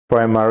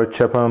Primaris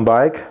Chaplain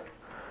bike.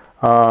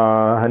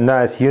 A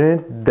nice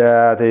unit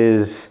that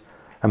is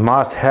a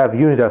must-have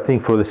unit, I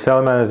think, for the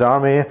Salamanders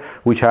army,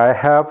 which I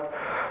have.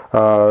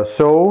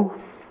 So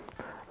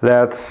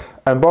let's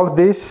unbox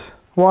this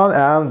one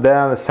and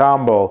then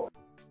assemble.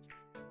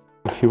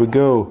 Here we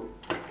go.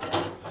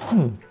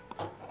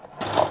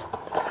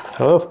 A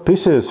lot of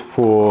pieces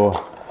for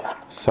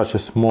such a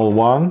small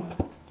one.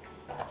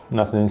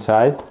 Nothing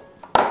inside.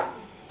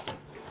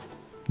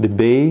 The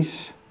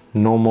base,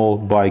 normal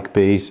bike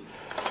base.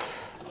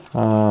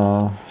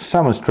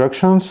 Some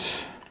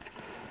instructions.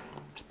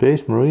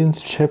 Space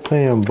Marines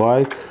Chaplain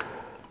bike.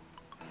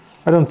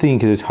 I don't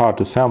think it is hard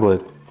to assemble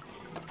it,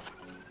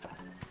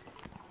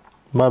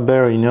 but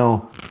better, you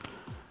know,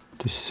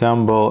 to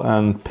assemble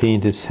and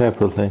paint it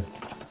separately.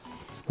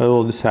 I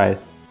will decide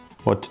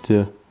what to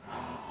do.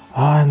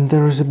 And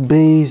there is a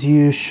base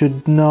you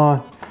should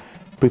not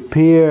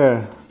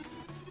prepare,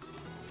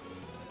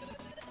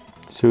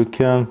 so you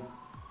can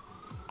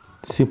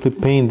simply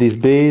paint this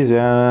base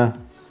and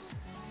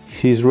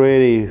he's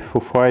ready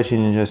for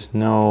fighting. Just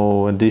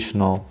no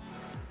additional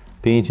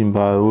painting,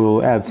 but we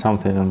will add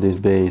something on this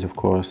base, of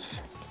course.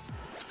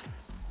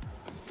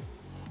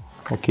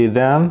 Okay,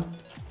 then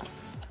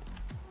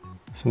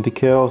some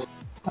decals.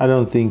 I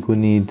don't think we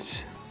need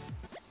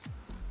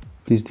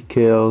these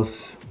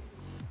decals,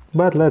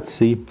 but let's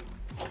see.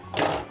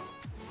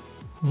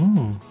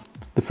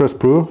 The first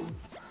proof.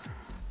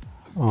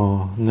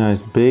 Oh, nice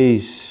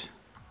base.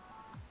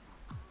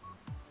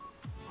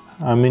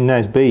 I mean,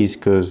 nice base,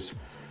 because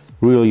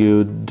really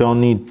you don't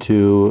need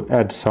to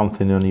add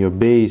something on your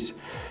base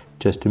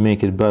just to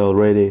make it battle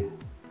ready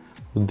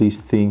with this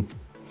thing.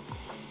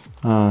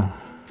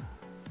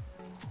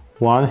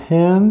 One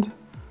hand,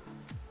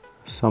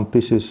 some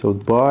pieces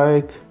of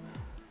bike,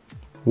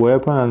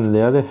 weapon on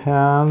the other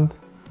hand,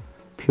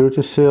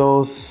 purity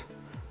seals,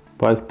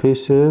 bike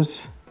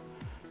pieces,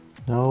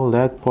 no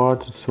leg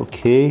parts, it's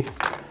okay.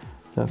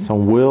 Then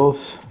some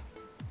wheels.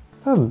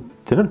 Oh,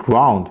 they're not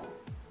round.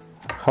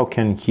 How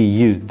can he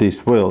use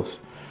these wheels?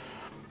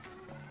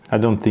 I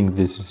don't think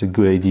this is a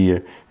good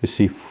idea. You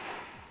see,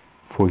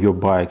 for your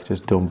bike,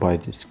 just don't buy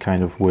this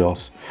kind of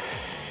wheels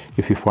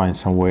if you find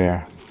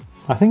somewhere.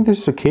 I think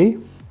this is okay.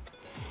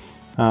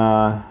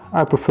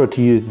 I prefer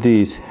to use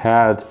this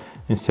head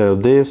instead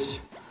of this,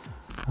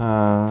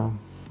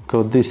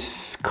 because this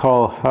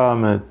skull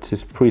helmet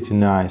is pretty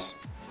nice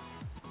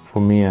for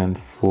me and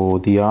for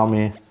the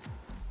army.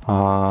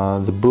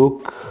 The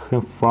book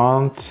in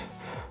front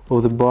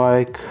of the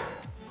bike,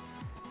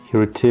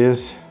 here it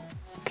is.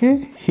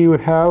 Okay, here we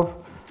have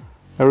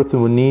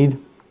everything we need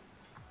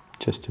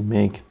just to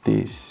make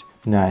this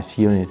nice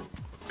unit.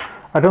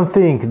 I don't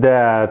think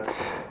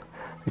that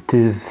it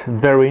is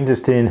very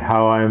interesting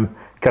how I'm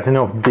cutting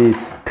off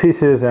these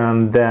pieces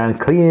and then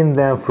cleaning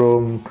them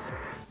from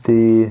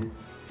the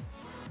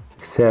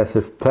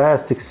excessive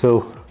plastic,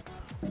 so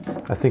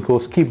I think we'll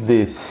skip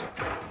this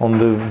on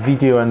the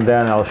video and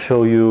then I'll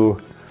show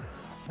you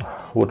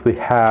what we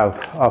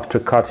have after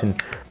cutting.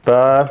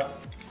 But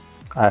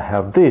I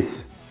have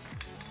this.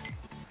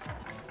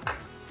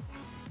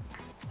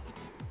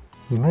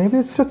 Maybe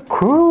it's a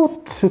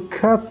cruel to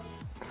cut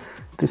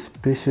these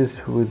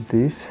pieces with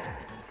this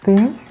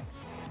thing.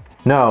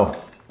 No.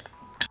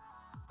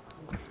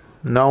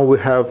 Now we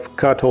have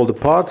cut all the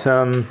parts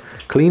and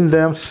cleaned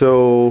them,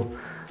 so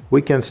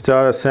we can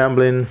start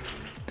assembling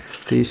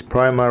this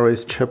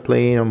Primaris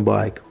Chaplain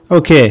bike.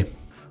 Okay,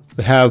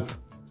 we have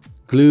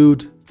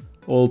glued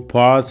all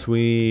parts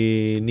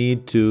we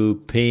need to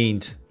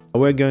paint.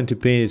 We're going to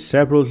paint it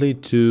separately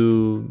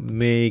to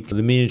make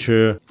the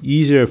miniature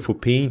easier for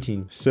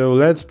painting. So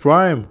let's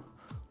prime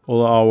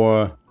all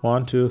our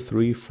 1, 2,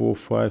 3, 4,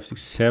 5,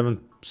 6,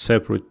 7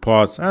 separate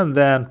parts and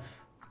then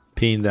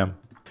paint them.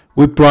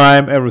 We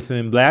prime everything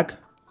in black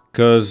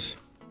because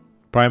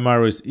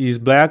Primaris is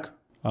black,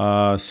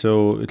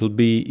 so it'll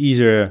be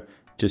easier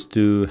just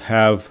to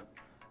have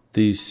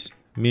this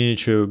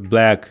miniature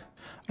black.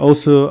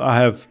 Also, I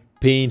have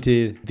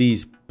painted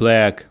this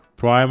black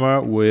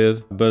primer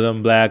with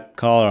bottom black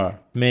color.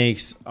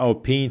 Makes our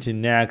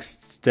painting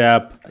next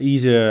step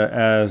easier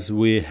as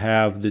we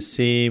have the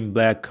same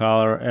black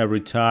color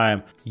every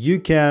time. You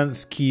can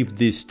skip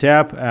this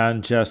step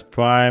and just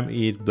prime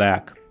it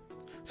black.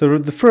 So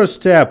the first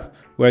step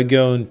we're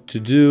going to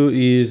do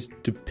is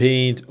to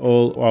paint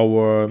all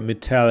our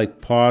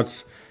metallic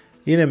parts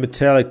in a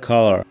metallic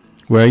color.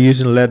 We're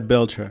using lead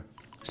belcher,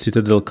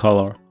 Citadel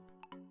color.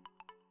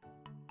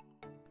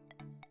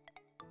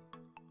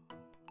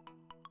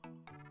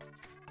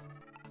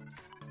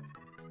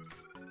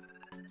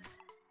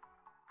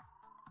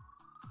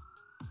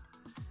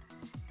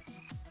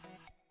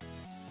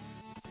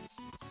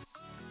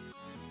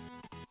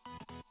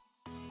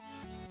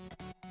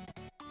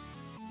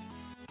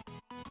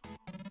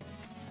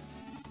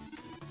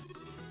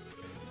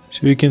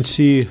 So you can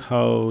see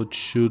how it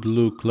should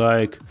look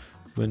like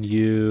when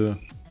you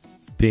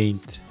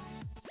paint.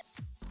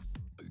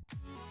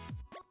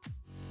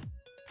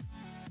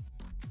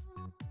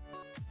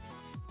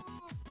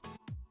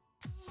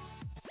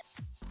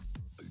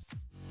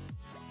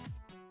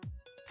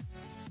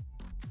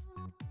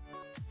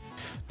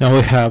 Now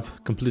we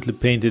have completely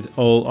painted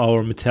all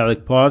our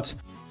metallic parts.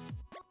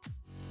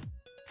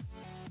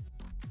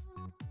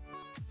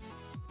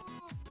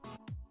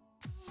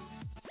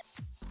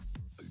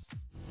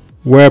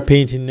 We're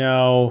painting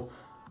now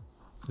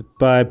the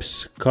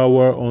pipe's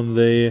cover on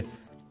the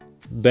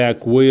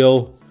back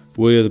wheel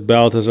with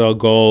Balthazar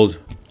gold.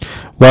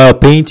 While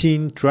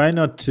painting, try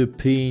not to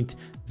paint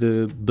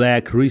the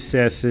black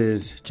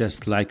recesses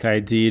just like I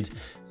did,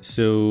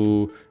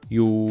 so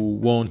you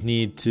won't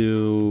need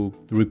to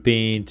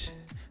repaint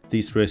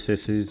these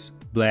recesses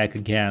black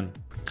again.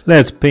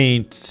 Let's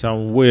paint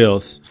some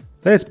wheels.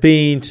 Let's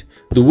paint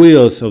the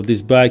wheels of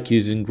this bike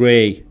using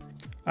gray.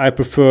 I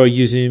prefer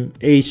using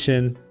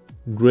Asian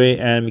gray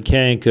and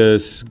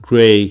Mechanicus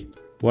gray.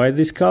 Why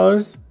these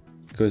colors?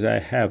 Because I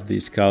have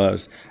these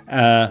colors.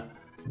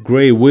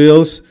 Gray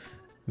wheels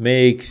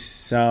make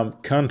some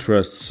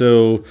contrast,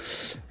 so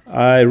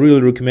I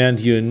really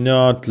recommend you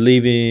not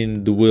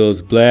leaving the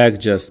wheels black,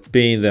 just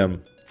paint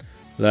them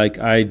like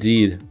I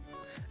did,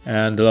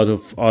 and a lot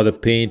of other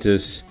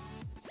painters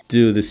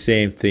do the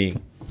same thing.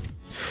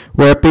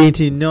 We're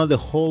painting not the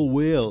whole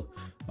wheel,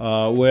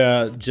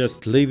 we're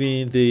just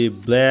leaving the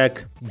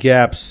black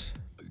gaps.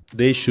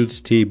 They should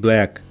stay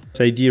black.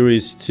 The idea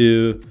is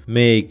to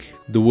make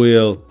the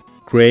wheel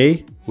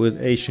gray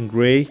with Asian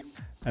gray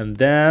and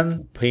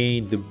then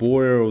paint the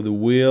border of the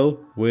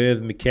wheel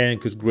with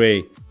Mechanicus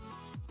gray.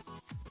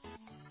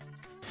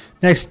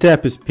 Next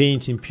step is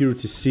painting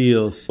purity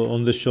seals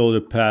on the shoulder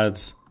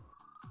pads.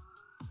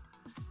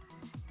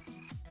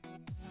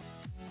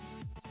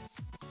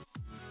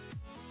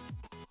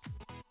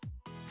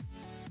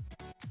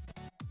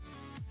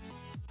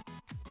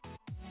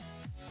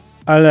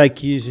 I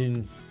like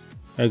using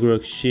Agro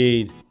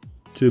shade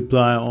to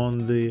apply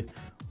on the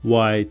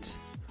white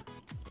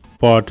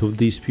part of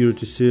this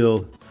purity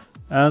seal,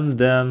 and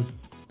then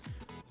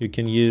you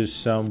can use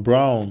some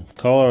brown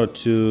color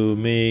to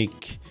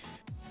make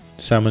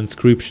some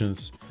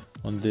inscriptions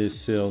on these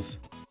seals.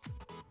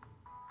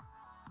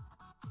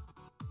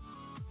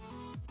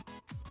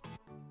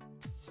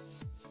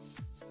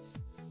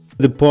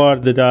 The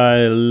part that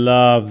I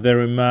love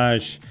very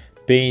much,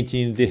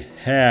 painting the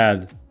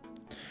head.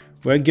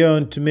 We're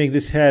going to make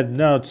this head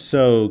not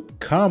so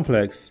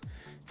complex,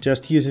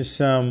 just using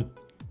some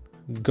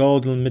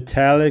golden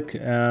metallic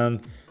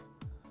and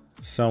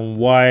some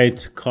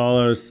white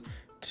colors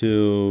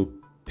to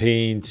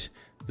paint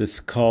the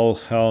skull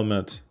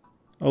helmet.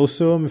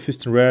 Also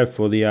Mephiston red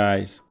for the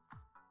eyes.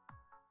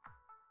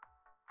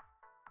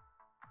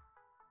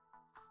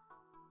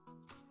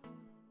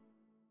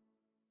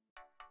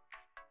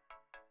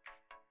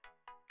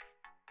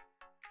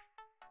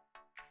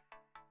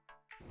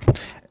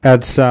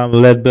 Add some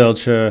lead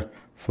belcher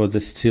for the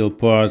steel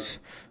parts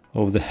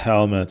of the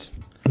helmet.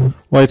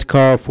 White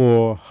color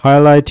for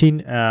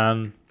highlighting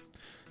and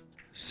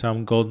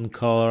some golden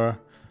color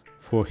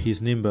for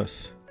his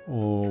nimbus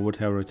or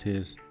whatever it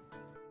is.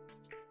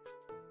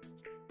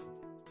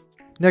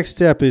 Next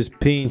step is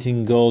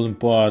painting golden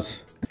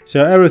parts.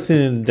 So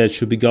everything that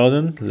should be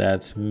golden,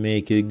 let's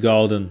make it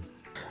golden.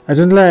 I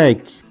don't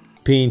like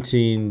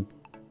painting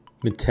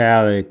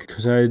metallic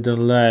because I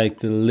don't like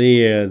the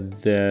layer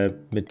that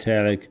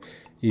metallic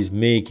is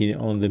making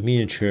on the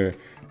miniature,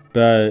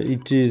 but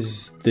it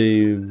is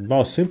the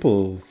most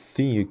simple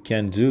thing you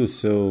can do,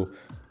 so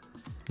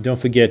don't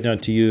forget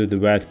not to use the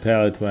wet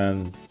palette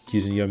when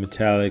using your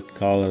metallic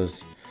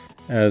colors,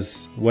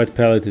 as wet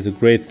palette is a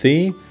great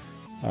thing.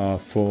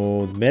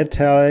 For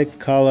metallic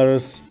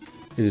colors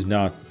it is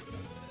not.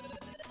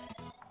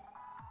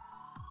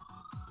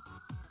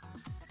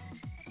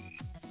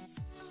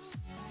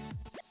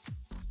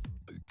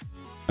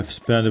 I've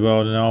spent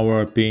about an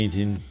hour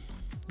painting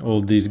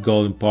all these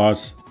golden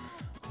parts.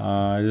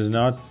 It is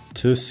not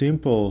too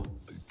simple,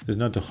 it's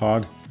not too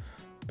hard,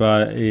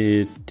 but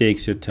it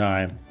takes your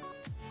time.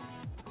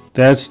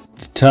 That's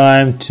the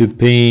time to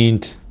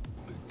paint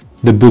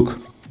the book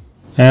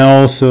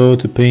and also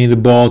to paint the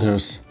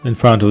bolters in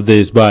front of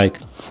this bike.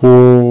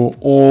 For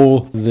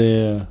all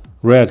the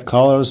red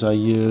colors I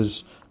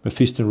use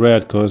Mephiston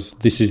red because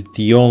this is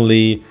the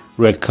only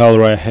red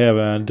color I have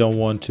and I don't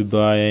want to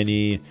buy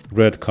any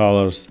red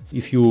colors.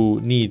 If you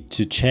need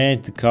to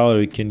change the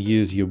color you can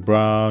use your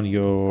brown,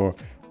 your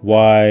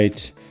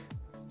white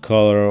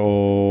color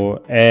or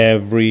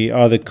every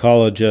other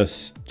color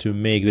just to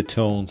make the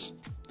tones.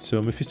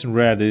 So Mephiston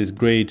red is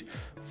great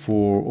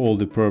for all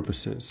the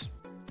purposes.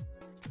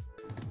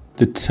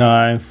 The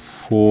time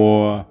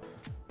for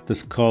the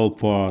skull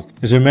part.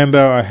 As you remember,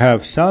 I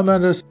have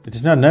salamanders. It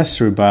is not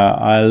necessary, but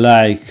I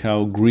like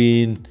how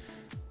green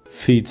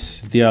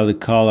fits the other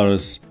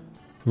colors.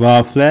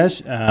 Wow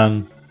Flash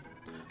and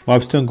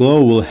Wipestone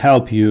Glow will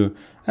help you,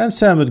 and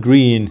Salmon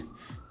Green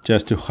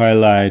just to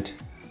highlight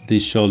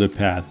this shoulder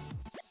pad.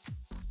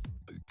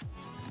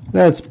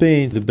 Let's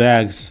paint the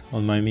bags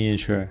on my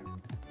miniature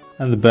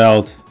and the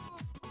belt.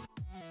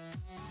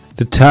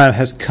 The time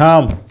has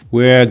come.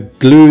 We're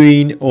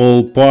gluing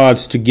all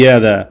parts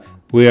together.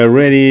 We are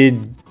ready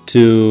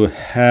to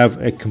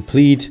have a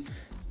complete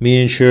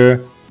miniature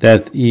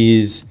that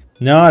is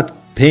not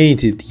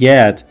painted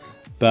yet,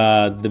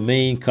 but the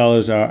main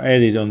colors are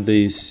added on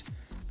this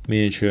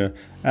miniature.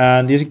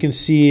 And as you can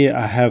see,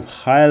 I have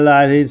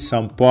highlighted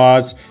some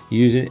parts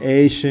using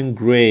Asian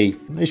Gray.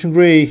 Asian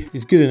Gray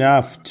is good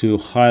enough to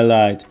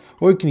highlight,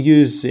 or you can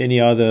use any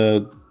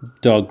other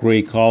dark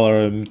gray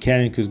color.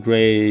 Mechanicus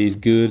Gray is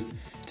good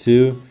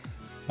too.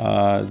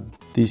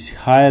 These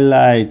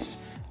highlights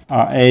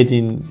are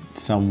adding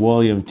some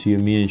volume to your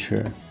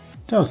miniature.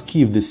 Don't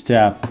skip this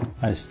step.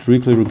 I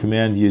strictly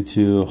recommend you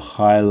to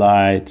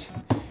highlight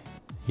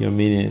your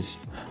minis.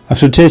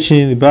 After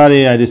touching the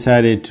body, I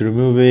decided to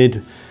remove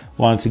it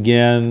once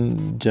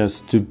again,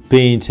 just to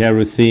paint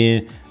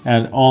everything,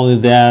 and only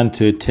then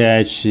to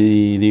attach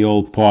the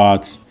old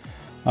parts.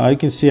 You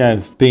can see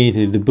I've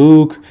painted the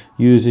book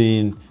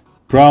using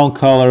brown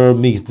color,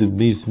 mixed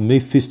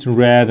Mephiston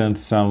red and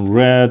some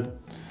red,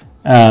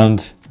 and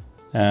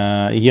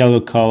yellow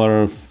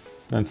color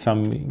and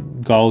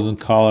some golden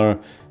color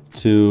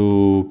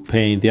to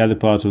paint the other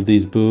parts of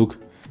this book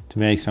to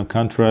make some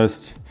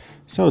contrast,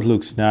 so it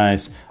looks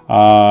nice.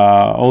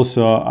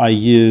 Also, I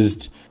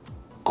used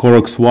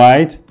Korox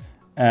White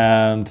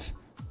and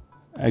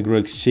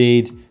Agrax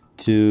Shade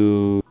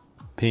to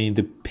paint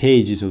the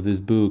pages of this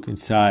book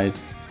inside.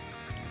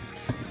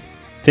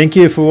 Thank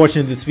you for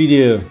watching this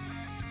video.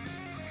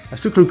 I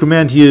strictly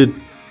recommend you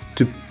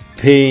to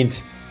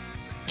paint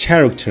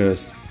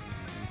characters.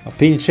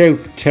 Painting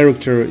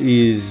character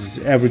is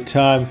every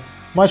time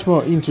much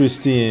more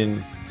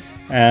interesting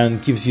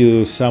and gives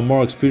you some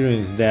more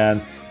experience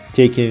than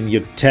taking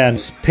your 10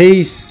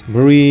 space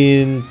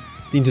marine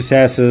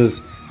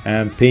intercessors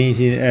and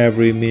painting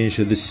every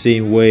miniature the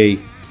same way.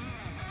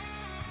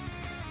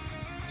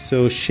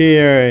 So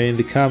share in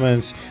the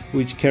comments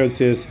which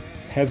characters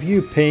have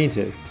you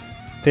painted.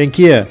 Thank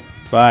you.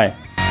 Bye.